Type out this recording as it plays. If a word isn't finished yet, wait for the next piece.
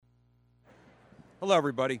Hello,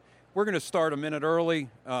 everybody. We're going to start a minute early.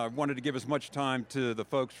 Wanted to give as much time to the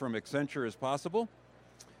folks from Accenture as possible.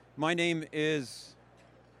 My name is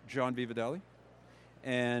John Vivadelli,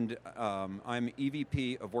 and I'm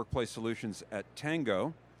EVP of Workplace Solutions at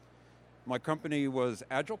Tango. My company was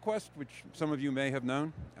AgileQuest, which some of you may have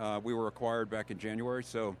known. We were acquired back in January,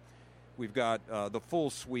 so we've got the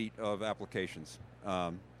full suite of applications.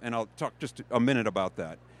 And I'll talk just a minute about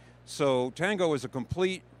that. So Tango is a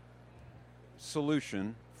complete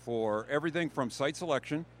solution for everything from site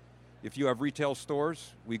selection. If you have retail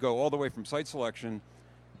stores, we go all the way from site selection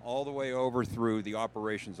all the way over through the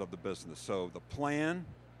operations of the business. So the plan,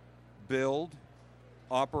 build,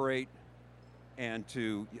 operate, and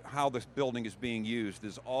to how this building is being used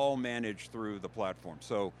is all managed through the platform.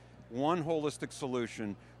 So one holistic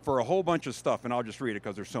solution for a whole bunch of stuff, and I'll just read it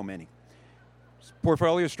because there's so many.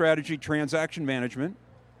 Portfolio strategy, transaction management,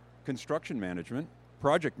 construction management,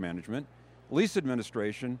 project management, lease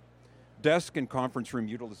administration, desk and conference room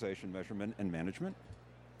utilization measurement and management,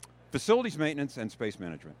 facilities maintenance, and space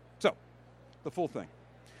management. So, the full thing.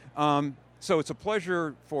 So it's a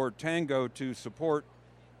pleasure for Tango to support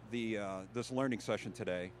this learning session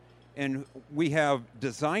today. And we have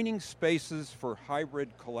designing spaces for hybrid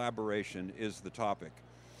collaboration is the topic.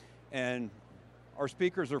 And our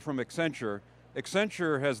speakers are from Accenture.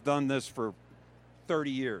 Accenture has done this for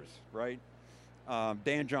 30 years, right?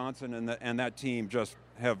 Dan Johnson and that team just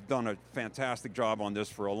have done a fantastic job on this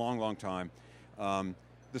for a long, long time.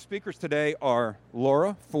 The speakers today are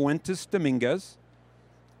Laura Fuentes Dominguez,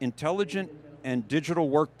 Intelligent and Digital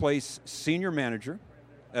Workplace Senior Manager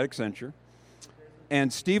at Accenture,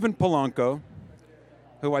 and Stephen Polanco,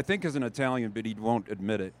 who I think is an Italian, but he won't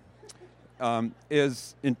admit it,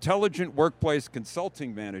 is Intelligent Workplace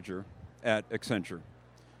Consulting Manager at Accenture.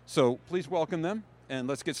 So please welcome them, and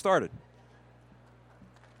let's get started.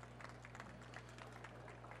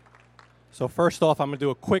 So first off, I'm going to do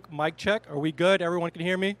a quick mic check. Are we good? Everyone can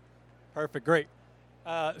hear me? Perfect, great.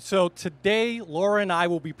 So today, Laura and I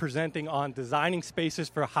will be presenting on designing spaces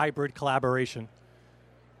for hybrid collaboration.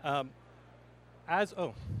 We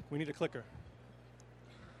need a clicker.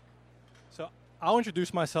 So I'll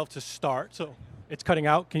introduce myself to start. So it's cutting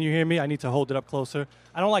out. Can you hear me? I need to hold it up closer.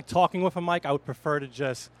 I don't like talking with a mic. I would prefer to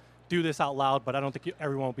just do this out loud, but I don't think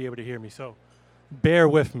everyone will be able to hear me. So bear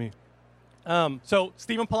with me. So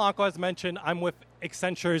Stephen Polanco, as mentioned, I'm with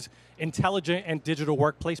Accenture's Intelligent and Digital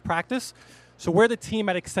Workplace practice. So we're the team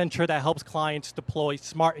at Accenture that helps clients deploy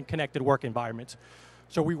smart and connected work environments.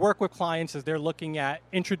 So we work with clients as they're looking at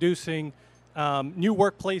introducing new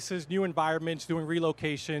workplaces, new environments, doing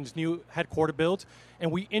relocations, new headquarter builds,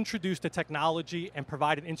 and we introduce the technology and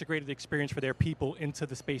provide an integrated experience for their people into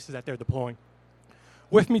the spaces that they're deploying.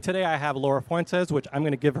 With me today, I have Laura Fuentes, which I'm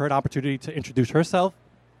going to give her an opportunity to introduce herself.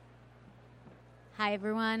 Hi,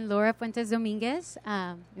 everyone. Laura Fuentes Dominguez.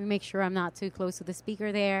 Let me make sure I'm not too close to the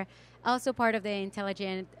speaker there. Also part of the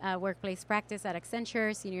Intelligent Workplace practice at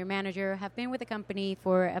Accenture, senior manager. Have been with the company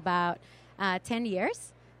for about 10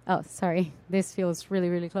 years. Oh, sorry. This feels really,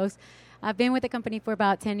 really close. I've been with the company for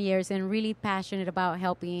about 10 years and really passionate about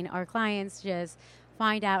helping our clients just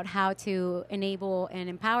find out how to enable and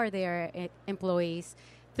empower their employees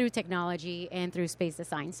through technology and through space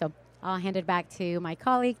design. So I'll hand it back to my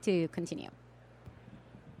colleague to continue.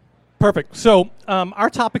 Perfect. So our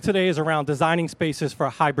topic today is around designing spaces for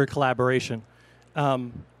hybrid collaboration. We're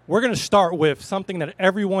going to start with something that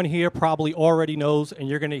everyone here probably already knows, and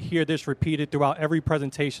you're going to hear this repeated throughout every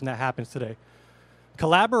presentation that happens today.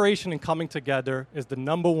 Collaboration and coming together is the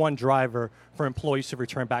number one driver for employees to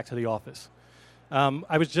return back to the office.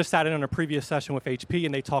 I was just sat in on a previous session with HP,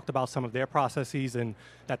 and they talked about some of their processes and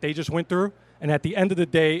that they just went through. And at the end of the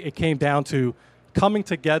day, it came down to coming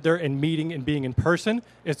together and meeting and being in person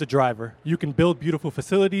is the driver. You can build beautiful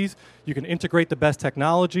facilities, you can integrate the best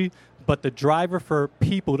technology, but the driver for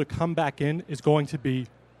people to come back in is going to be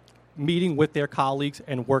meeting with their colleagues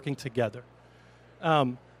and working together.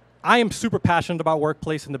 I am super passionate about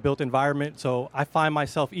workplace and the built environment, so I find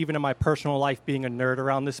myself, even in my personal life, being a nerd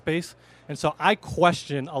around this space. And so I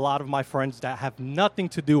question a lot of my friends that have nothing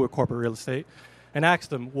to do with corporate real estate and ask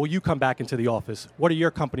them, will you come back into the office? What are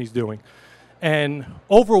your companies doing? And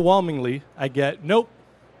overwhelmingly, I get, nope,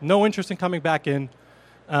 no interest in coming back in,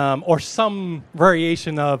 or some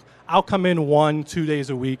variation of, I'll come in 1-2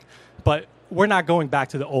 days a week, but we're not going back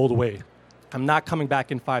to the old way. I'm not coming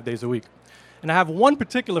back in 5 days a week. And I have one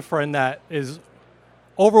particular friend that is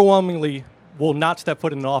overwhelmingly will not step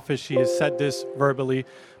foot in an office. She has said this verbally.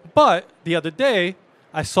 But the other day,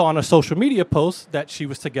 I saw on a social media post that she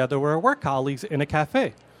was together with her work colleagues in a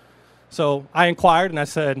cafe. So I inquired and I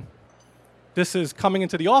said, this is coming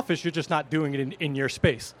into the office, you're just not doing it in your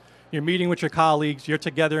space. You're meeting with your colleagues, you're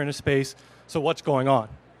together in a space, so what's going on?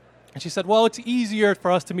 And she said, well, it's easier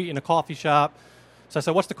for us to meet in a coffee shop. So I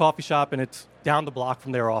said, what's the coffee shop? And it's down the block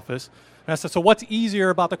from their office. And I said, so what's easier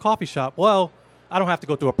about the coffee shop? Well, I don't have to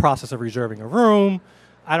go through a process of reserving a room.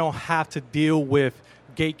 I don't have to deal with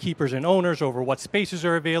gatekeepers and owners over what spaces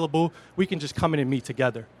are available. We can just come in and meet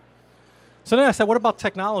together. So then I said, what about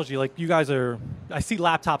technology? Like you guys I see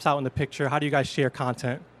laptops out in the picture. How do you guys share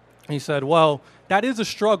content? And he said, well, that is a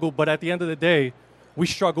struggle, but at the end of the day, we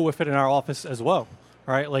struggle with it in our office as well,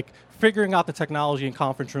 right? Like figuring out the technology in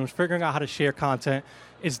conference rooms, figuring out how to share content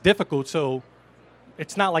is difficult, so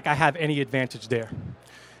it's not like I have any advantage there.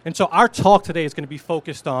 And so our talk today is going to be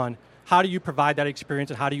focused on how do you provide that experience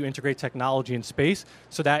and how do you integrate technology in space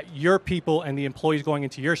so that your people and the employees going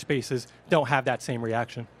into your spaces don't have that same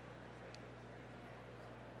reaction.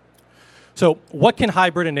 So what can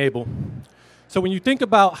hybrid enable? So when you think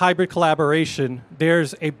about hybrid collaboration,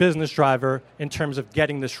 there's a business driver in terms of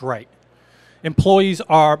getting this right. Employees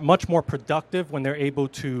are much more productive when they're able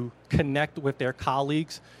to connect with their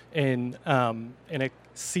colleagues in a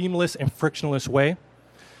seamless and frictionless way.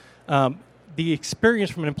 The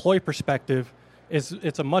experience from an employee perspective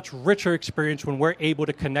it's a much richer experience when we're able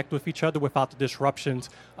to connect with each other without the disruptions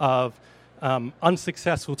of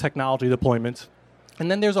unsuccessful technology deployments. And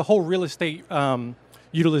then there's a whole real estate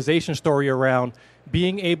utilization story around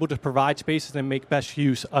being able to provide spaces and make best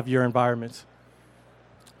use of your environments.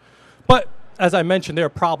 But as I mentioned, there are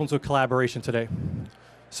problems with collaboration today.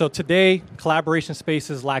 So today, collaboration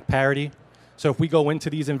spaces lack parity. So if we go into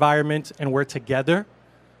these environments and we're together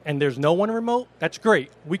and there's no one remote, that's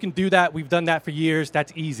great. We can do that. We've done that for years.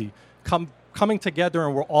 That's easy. Coming together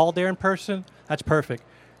and we're all there in person, that's perfect.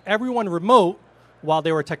 Everyone remote, while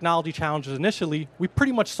there were technology challenges initially, we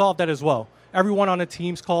pretty much solved that as well. Everyone on a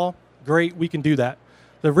Teams call, great, we can do that.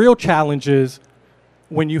 The real challenge is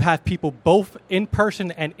when you have people both in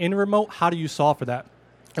person and in remote, how do you solve for that?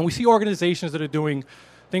 And we see organizations that are doing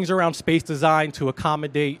things around space design to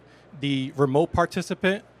accommodate the remote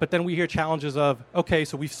participant, but then we hear challenges of, okay,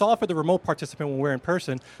 so we've solved for the remote participant when we're in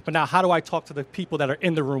person, but now how do I talk to the people that are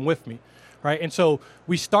in the room with me, right? And so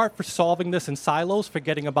we start for solving this in silos,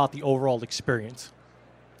 forgetting about the overall experience.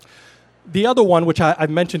 The other one, which I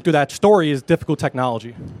mentioned through that story, is difficult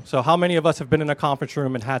technology. So how many of us have been in a conference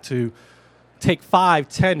room and had to take 5,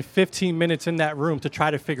 10, 15 minutes in that room to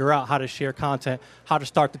try to figure out how to share content, how to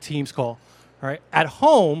start the Teams call, right? At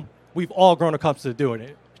home, we've all grown accustomed to doing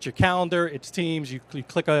it. It's your calendar, it's Teams, you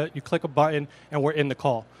click a button, and we're in the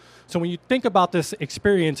call. So when you think about this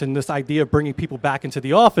experience and this idea of bringing people back into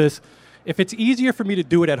the office, if it's easier for me to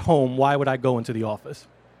do it at home, why would I go into the office?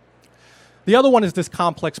 The other one is this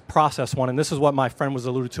complex process one, and this is what my friend was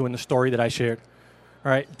alluded to in the story that I shared.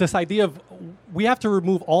 All right, this idea of we have to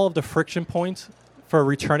remove all of the friction points for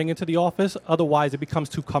returning into the office. Otherwise, it becomes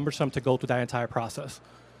too cumbersome to go through that entire process.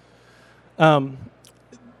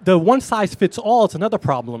 The one size fits all is another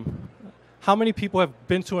problem. How many people have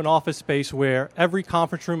been to an office space where every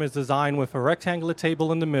conference room is designed with a rectangular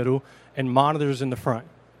table in the middle and monitors in the front?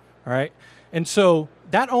 All right, and so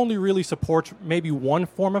that only really supports maybe one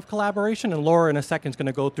form of collaboration, and Laura in a second is going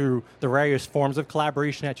to go through the various forms of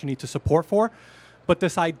collaboration that you need to support for. But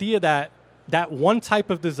this idea that one type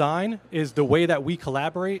of design is the way that we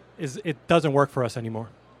collaborate, it doesn't work for us anymore.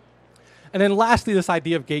 And then lastly, this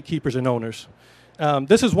idea of gatekeepers and owners.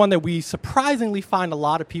 This is one that we surprisingly find a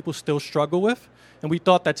lot of people still struggle with, and we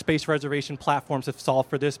thought that space reservation platforms have solved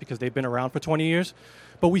for this because they've been around for 20 years.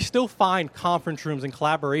 But we still find conference rooms and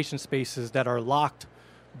collaboration spaces that are locked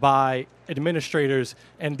by administrators,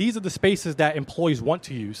 and these are the spaces that employees want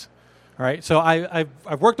to use. All right, so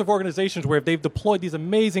I've worked with organizations where they've deployed these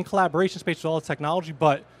amazing collaboration spaces with all the technology,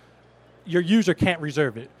 but your user can't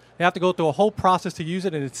reserve it. They have to go through a whole process to use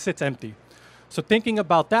it, and it sits empty. So thinking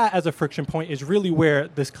about that as a friction point is really where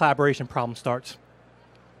this collaboration problem starts.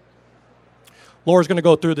 Laura's going to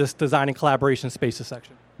go through this designing collaboration spaces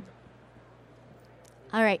section.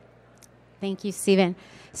 All right. Thank you, Steven.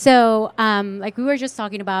 So like we were just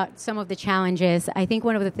talking about some of the challenges, I think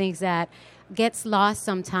one of the things that gets lost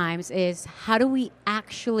sometimes is how do we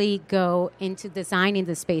actually go into designing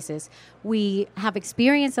the spaces? We have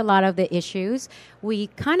experienced a lot of the issues. We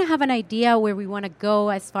kind of have an idea where we want to go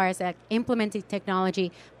as far as implementing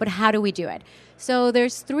technology, but how do we do it? So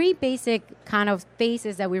there's 3 basic kind of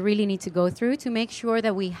phases that we really need to go through to make sure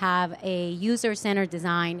that we have a user-centered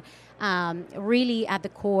design really at the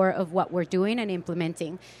core of what we're doing and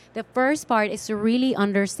implementing. The first part is to really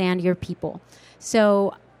understand your people.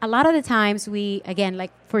 So a lot of the times we, again,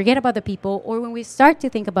 like forget about the people, or when we start to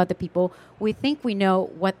think about the people, we think we know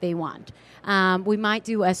what they want. We might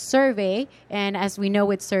do a survey, and as we know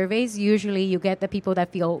with surveys, usually you get the people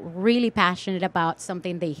that feel really passionate about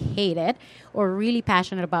something they hated or really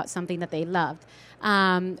passionate about something that they loved.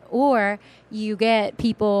 Or you get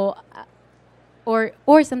people...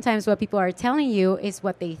 Or sometimes what people are telling you is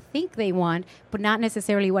what they think they want, but not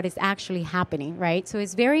necessarily what is actually happening, right? So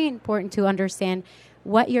it's very important to understand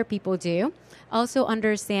what your people do. Also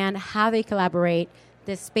understand how they collaborate,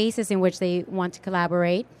 the spaces in which they want to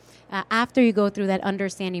collaborate. After you go through that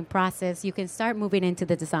understanding process, you can start moving into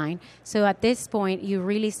the design. So at this point, you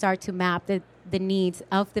really start to map the needs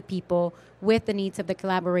of the people with the needs of the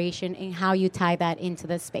collaboration and how you tie that into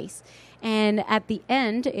the space. And at the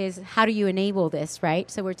end is how do you enable this, right?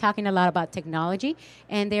 So we're talking a lot about technology,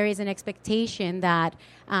 and there is an expectation that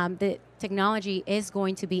the technology is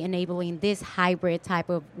going to be enabling this hybrid type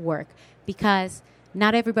of work because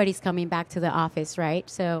not everybody's coming back to the office, right?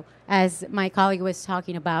 So as my colleague was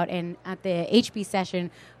talking about, and at the HP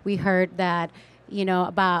session, we heard that,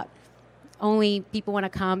 about only people want to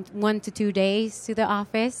come 1 to 2 days to the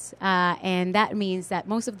office. And that means that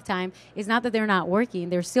most of the time, it's not that they're not working.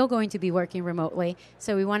 They're still going to be working remotely.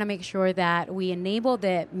 So we want to make sure that we enable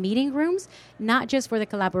the meeting rooms, not just for the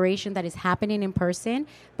collaboration that is happening in person,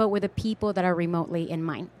 but with the people that are remotely in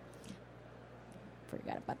mind.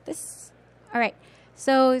 Forgot about this. All right.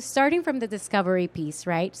 So starting from the discovery piece,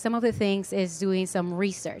 right? Some of the things is doing some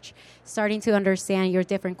research, starting to understand your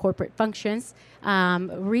different corporate functions,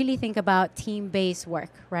 really think about team-based work,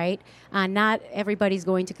 right? Not everybody's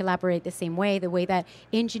going to collaborate the same way. The way that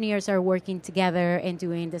engineers are working together and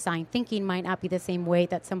doing design thinking might not be the same way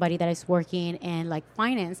that somebody that is working in like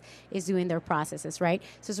finance is doing their processes, right?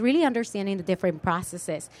 So it's really understanding the different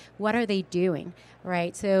processes. What are they doing,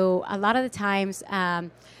 right? So a lot of the times,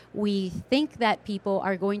 we think that people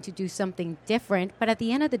are going to do something different, but at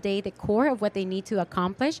the end of the day, the core of what they need to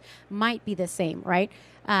accomplish might be the same, right?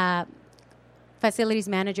 Facilities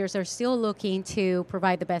managers are still looking to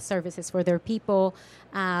provide the best services for their people.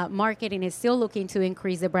 Marketing is still looking to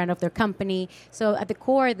increase the brand of their company. So at the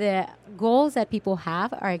core, the goals that people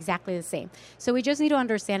have are exactly the same. So we just need to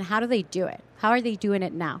understand, how do they do it? How are they doing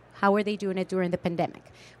it now? How are they doing it during the pandemic?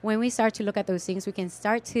 When we start to look at those things, we can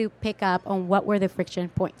start to pick up on what were the friction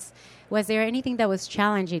points. Was there anything that was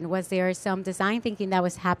challenging? Was there some design thinking that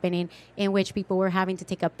was happening in which people were having to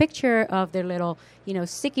take a picture of their little,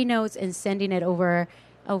 sticky notes and sending it over,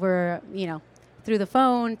 through the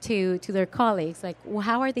phone to their colleagues? Like,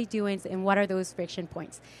 how are they doing and what are those friction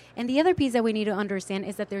points? And the other piece that we need to understand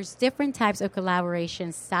is that there's different types of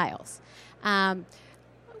collaboration styles.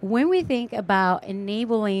 When we think about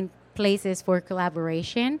enabling places for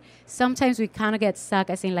collaboration, sometimes we kind of get stuck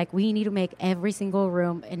as in like we need to make every single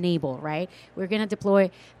room enable, right? We're going to deploy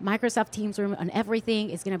Microsoft Teams room on everything.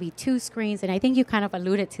 It's going to be 2 screens. And I think you kind of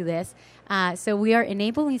alluded to this. So we are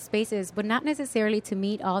enabling spaces, but not necessarily to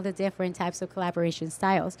meet all the different types of collaboration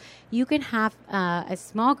styles. You can have a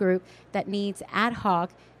small group that needs ad hoc,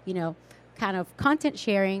 kind of content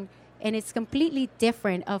sharing, and it's completely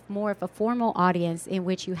different of more of a formal audience in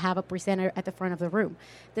which you have a presenter at the front of the room.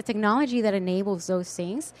 The technology that enables those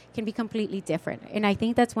things can be completely different. And I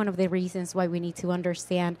think that's one of the reasons why we need to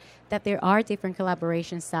understand that there are different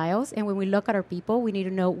collaboration styles. And when we look at our people, we need to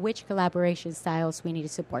know which collaboration styles we need to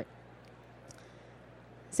support.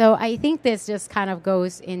 So I think this just kind of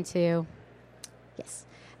goes into,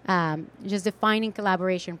 just defining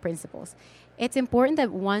collaboration principles. It's important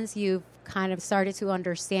that once you've kind of started to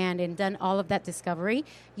understand and done all of that discovery,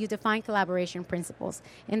 you define collaboration principles.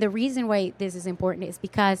 And the reason why this is important is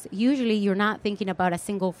because usually you're not thinking about a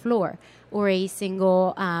single floor or a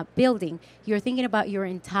single building. You're thinking about your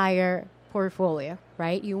entire portfolio,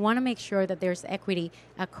 right? You want to make sure that there's equity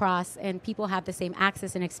across and people have the same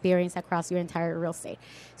access and experience across your entire real estate.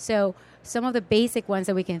 So some of the basic ones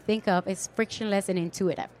that we can think of is frictionless and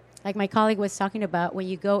intuitive. Like my colleague was talking about, when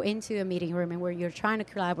you go into a meeting room and where you're trying to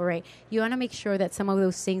collaborate, you want to make sure that some of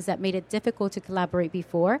those things that made it difficult to collaborate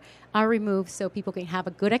before are removed so people can have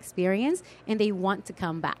a good experience and they want to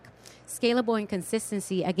come back. Scalable and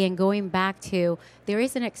consistency, again, going back to, there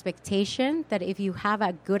is an expectation that if you have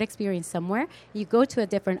a good experience somewhere, you go to a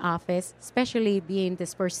different office, especially being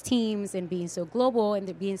dispersed teams and being so global and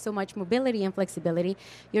there being so much mobility and flexibility,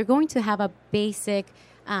 you're going to have a basic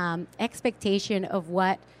expectation of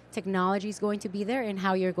what technology is going to be there and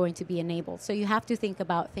how you're going to be enabled. So you have to think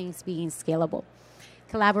about things being scalable.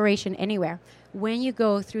 collaboration anywhere. When you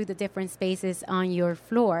go through the different spaces on your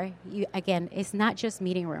floor, again, it's not just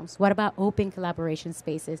meeting rooms. What about open collaboration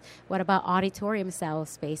spaces? What about auditorium-style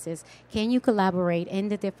spaces? Can you collaborate in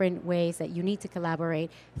the different ways that you need to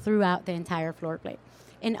collaborate throughout the entire floor plate?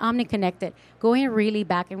 In OmniConnected, going really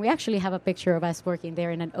back, and we actually have a picture of us working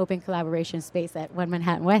there in an open collaboration space at 1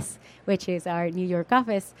 Manhattan West, which is our New York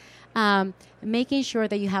office, making sure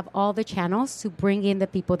that you have all the channels to bring in the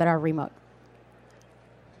people that are remote.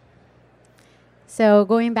 So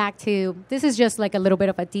going back to, this is just like a little bit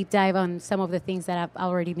of a deep dive on some of the things that I've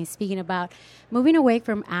already been speaking about. Moving away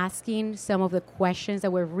from asking some of the questions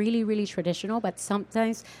that were really, really traditional, but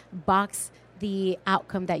sometimes box the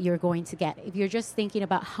outcome that you're going to get. If you're just thinking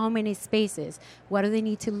about how many spaces, what do they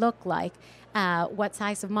need to look like, what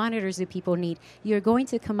size of monitors do people need, you're going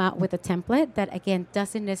to come out with a template that, again,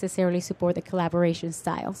 doesn't necessarily support the collaboration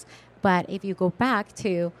styles. But if you go back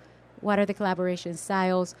to what are the collaboration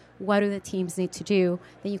styles, what do the teams need to do,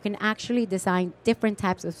 then you can actually design different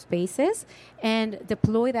types of spaces and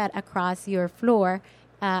deploy that across your floor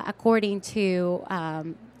according to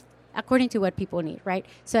what people need, right?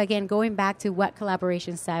 So again, going back to what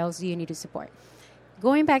collaboration styles do you need to support.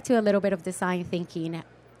 Going back to a little bit of design thinking,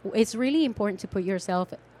 it's really important to put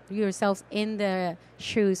yourselves in the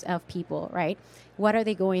shoes of people, right? What are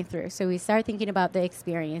they going through? So we start thinking about the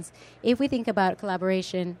experience. If we think about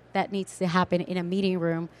collaboration that needs to happen in a meeting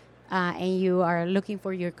room and you are looking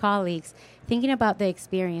for your colleagues, thinking about the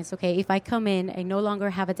experience, okay, if I come in, I no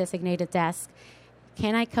longer have a designated desk,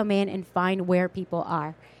 can I come in and find where people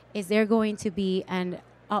are? Is there going to be an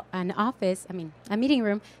office, a meeting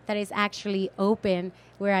room that is actually open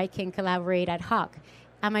where I can collaborate ad hoc?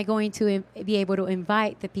 Am I going to be able to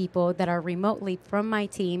invite the people that are remotely from my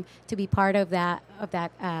team to be part of that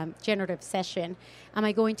generative session? Am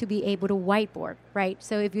I going to be able to whiteboard, right?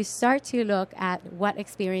 So if you start to look at what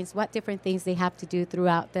different things they have to do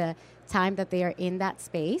throughout the time that they are in that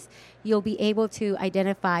space, you'll be able to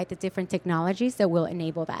identify the different technologies that will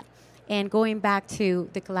enable that. And going back to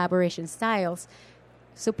the collaboration styles,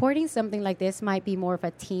 supporting something like this might be more of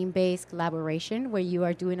a team-based collaboration where you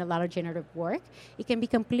are doing a lot of generative work. It can be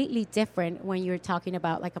completely different when you're talking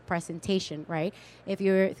about like a presentation, right? If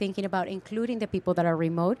you're thinking about including the people that are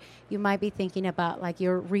remote, you might be thinking about like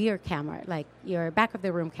your rear camera, like your back of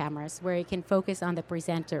the room cameras where it can focus on the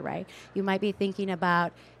presenter, right? You might be thinking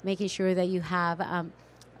about making sure that you have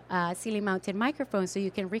ceiling mounted microphones so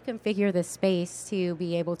you can reconfigure the space to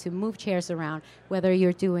be able to move chairs around, whether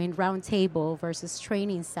you're doing round table versus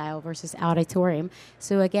training style versus auditorium.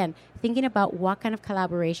 So again, thinking about what kind of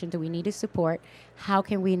collaboration do we need to support, how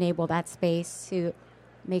can we enable that space to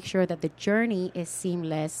make sure that the journey is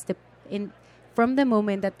seamless from the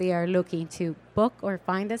moment that they are looking to book or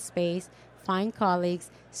find a space, find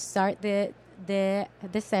colleagues, start the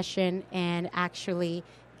session, and actually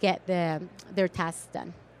get their tasks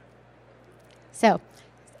done. So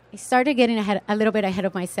I started getting a little bit ahead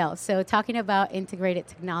of myself. So talking about integrated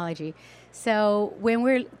technology. So when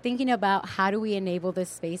we're thinking about how do we enable these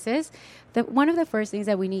spaces, one of the first things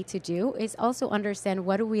that we need to do is also understand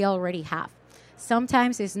what do we already have.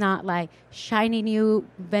 Sometimes it's not like shiny new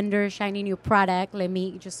vendor, shiny new product. Let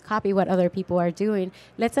me just copy what other people are doing.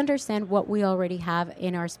 Let's understand what we already have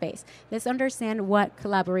in our space. Let's understand what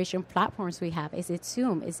collaboration platforms we have. Is it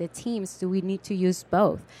Zoom? Is it Teams? Do we need to use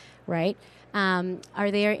both, right?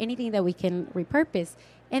 Are there anything that we can repurpose?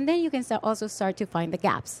 And then you can also start to find the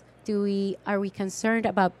gaps. Are we concerned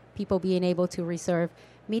about people being able to reserve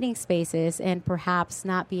meeting spaces and perhaps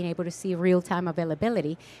not being able to see real-time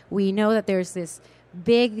availability? We know that there's this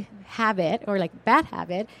big habit or like bad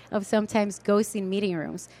habit of sometimes ghosting meeting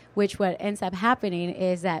rooms, which what ends up happening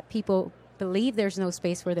is that people believe there's no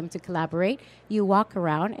space for them to collaborate. You walk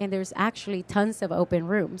around and there's actually tons of open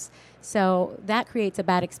rooms. So that creates a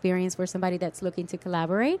bad experience for somebody that's looking to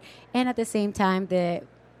collaborate. And at the same time, the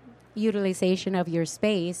utilization of your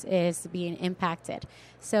space is being impacted.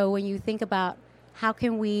 So when you think about how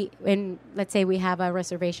can we, and let's say we have a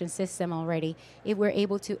reservation system already, if we're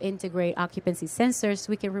able to integrate occupancy sensors,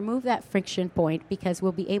 we can remove that friction point because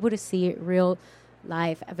we'll be able to see real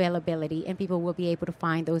live availability and people will be able to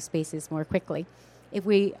find those spaces more quickly. If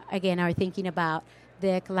we, again, are thinking about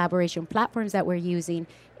the collaboration platforms that we're using,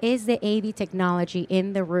 is the AV technology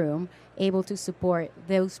in the room able to support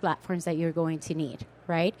those platforms that you're going to need,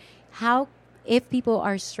 right? If people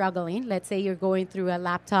are struggling, let's say you're going through a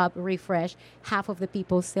laptop refresh, half of the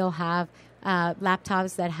people still have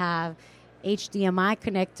laptops that have HDMI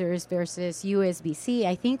connectors versus USB-C.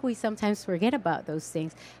 I think we sometimes forget about those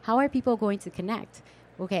things. How are people going to connect?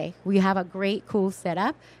 Okay, we have a great, cool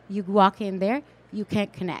setup. You walk in there, you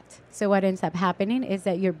can't connect. So what ends up happening is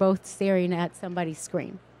that you're both staring at somebody's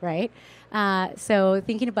screen, right? So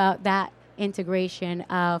thinking about that integration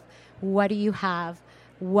of what do you have,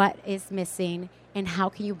 what is missing, and how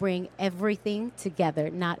can you bring everything together,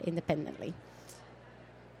 not independently.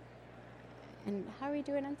 And how are we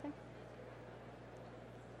doing on time?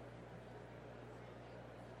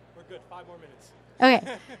 We're good. 5 more minutes.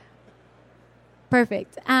 Okay.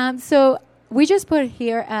 Perfect. So we just put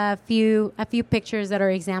here a few pictures that are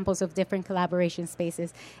examples of different collaboration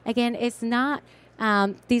spaces. Again, it's not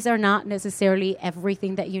these are not necessarily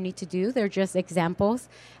everything that you need to do. They're just examples,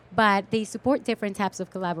 but they support different types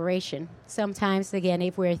of collaboration. Sometimes, again,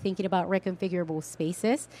 if we're thinking about reconfigurable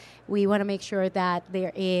spaces, we want to make sure that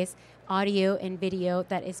there is audio and video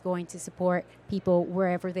that is going to support people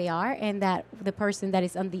wherever they are, and that the person that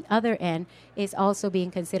is on the other end is also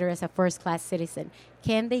being considered as a first-class citizen.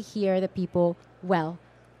 Can they hear the people well?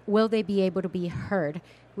 Will they be able to be heard?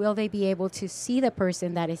 Will they be able to see the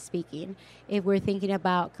person that is speaking? If we're thinking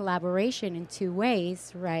about collaboration in two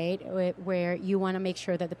ways, right, where you want to make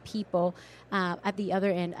sure that the people at the other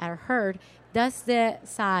end are heard, does the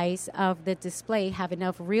size of the display have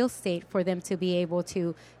enough real estate for them to be able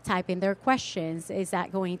to type in their questions? Is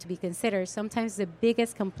that going to be considered? Sometimes the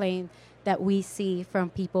biggest complaint that we see from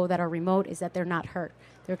people that are remote is that they're not heard.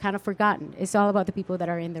 They're kind of forgotten. It's all about the people that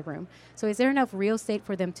are in the room. So is there enough real estate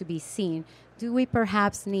for them to be seen? Do we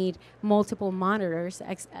perhaps need multiple monitors,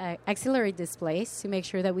 auxiliary displays, to make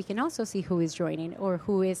sure that we can also see who is joining or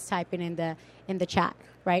who is typing in the chat,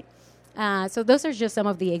 right? So those are just some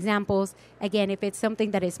of the examples. Again, if it's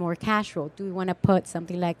something that is more casual, do we want to put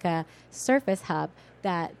something like a Surface Hub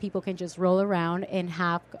that people can just roll around and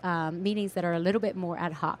have meetings that are a little bit more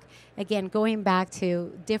ad hoc? Again, going back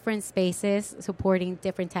to different spaces, supporting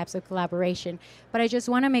different types of collaboration. But I just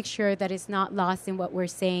want to make sure that it's not lost in what we're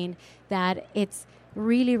saying, that it's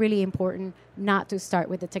really, really important not to start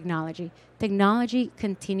with the technology. Technology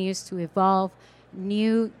continues to evolve.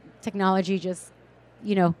 New technology just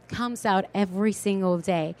comes out every single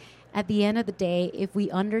day. At the end of the day, if we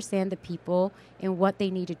understand the people and what they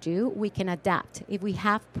need to do, we can adapt. If we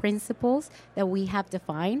have principles that we have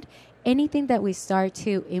defined, anything that we start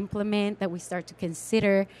to implement, that we start to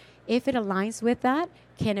consider, if it aligns with that,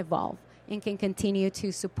 can evolve and can continue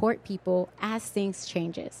to support people as things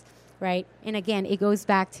changes, right? And again, it goes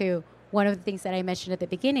back to one of the things that I mentioned at the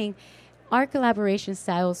beginning. Our collaboration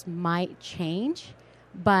styles might change,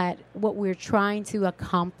 but what we're trying to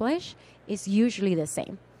accomplish is usually the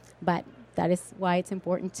same. But that is why it's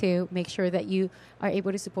important to make sure that you are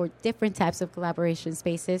able to support different types of collaboration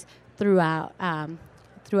spaces throughout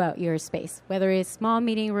your space, whether it's small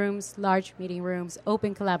meeting rooms, large meeting rooms,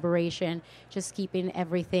 open collaboration, just keeping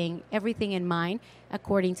everything in mind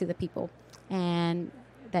according to the people and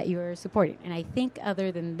that you're supporting. And I think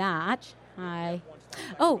other than that,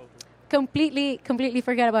 completely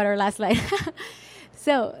forgot about our last slide.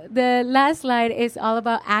 So the last slide is all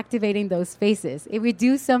about activating those spaces. If we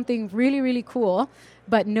do something really, really cool,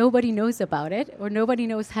 but nobody knows about it or nobody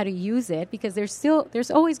knows how to use it, because there's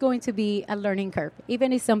always going to be a learning curve.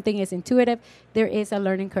 Even if something is intuitive, there is a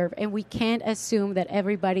learning curve. And we can't assume that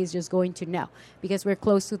everybody's just going to know. Because we're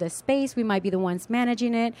close to the space, we might be the ones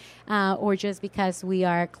managing it, or just because we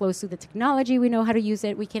are close to the technology, we know how to use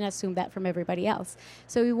it, we can assume that from everybody else.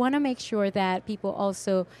 So we want to make sure that people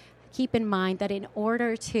also keep in mind that in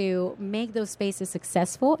order to make those spaces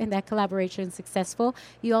successful and that collaboration successful,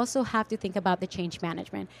 you also have to think about the change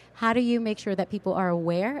management. How do you make sure that people are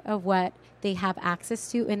aware of what they have access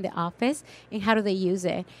to in the office and how do they use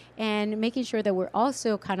it? And making sure that we're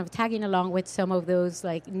also kind of tagging along with some of those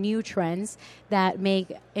like new trends that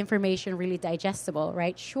make information really digestible,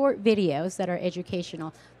 right? Short videos that are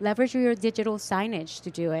educational. Leverage your digital signage to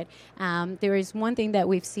do it. There is one thing that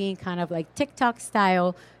we've seen kind of like TikTok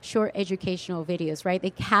style short educational videos, right? They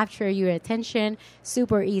capture your attention,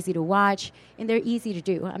 super easy to watch, and they're easy to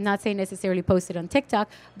do. I'm not saying necessarily post it on TikTok,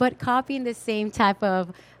 but copying the same type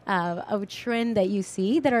of trend that you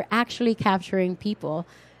see that are actually capturing people.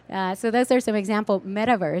 So those are some example.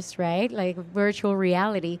 Metaverse, right? Like virtual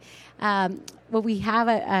reality. What we have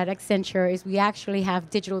at Accenture is we actually have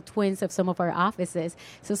digital twins of some of our offices.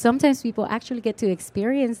 So sometimes people actually get to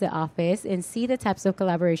experience the office and see the types of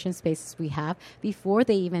collaboration spaces we have before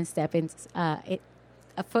they even step in,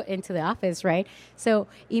 a foot into the office, right? So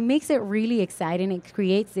it makes it really exciting. It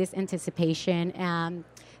creates this anticipation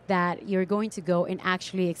that you're going to go and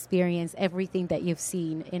actually experience everything that you've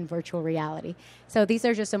seen in virtual reality. So these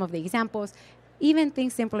are just some of the examples. Even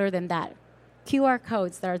things simpler than that. QR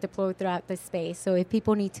codes that are deployed throughout the space. So if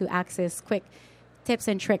people need to access quick tips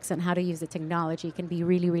and tricks on how to use the technology. It can be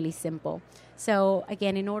really, really simple. So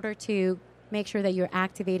again, in order to make sure that you're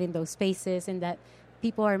activating those spaces and that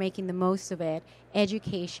people are making the most of it,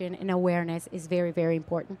 education and awareness is very, very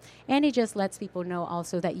important. And it just lets people know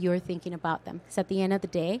also that you're thinking about them. Because at the end of the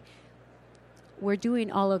day, we're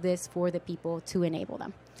doing all of this for the people to enable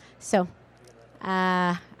them. So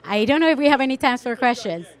I don't know if we have any time for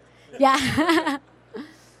questions. Yeah.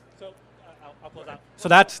 I'll close out. So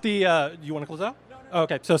that's the, you want to close out? No.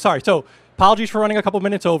 Okay, so sorry. So apologies for running a couple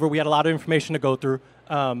minutes over. We had a lot of information to go through.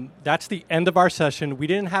 That's the end of our session. We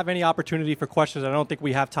didn't have any opportunity for questions. I don't think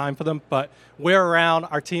we have time for them, but we're around.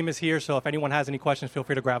 Our team is here, so if anyone has any questions, feel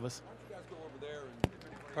free to grab us. Why don't you guys go over there and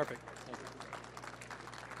Perfect.